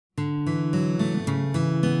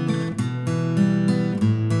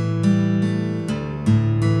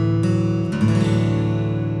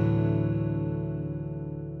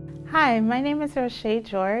Hi, my name is Roche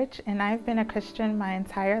George, and I've been a Christian my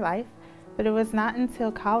entire life, but it was not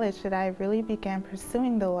until college that I really began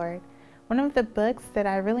pursuing the Lord. One of the books that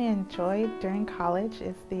I really enjoyed during college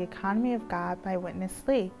is The Economy of God by Witness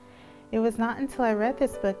Lee. It was not until I read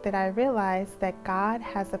this book that I realized that God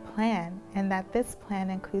has a plan, and that this plan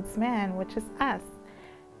includes man, which is us.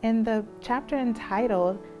 In the chapter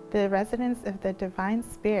entitled The Residence of the Divine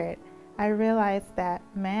Spirit, I realized that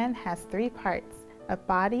man has three parts: a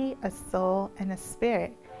body, a soul, and a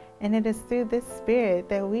spirit. And it is through this spirit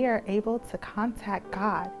that we are able to contact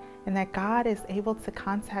God, and that God is able to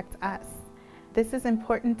contact us. This is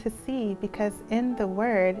important to see because in the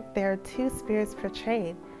Word there are two spirits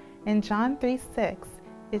portrayed. In John 3:6,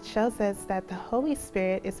 it shows us that the Holy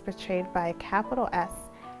Spirit is portrayed by a capital S,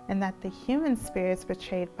 and that the human spirit is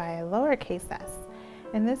portrayed by a lowercase s.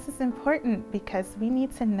 And this is important because we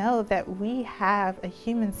need to know that we have a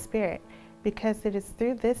human spirit, because it is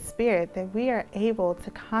through this spirit that we are able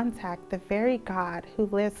to contact the very God who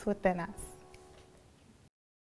lives within us.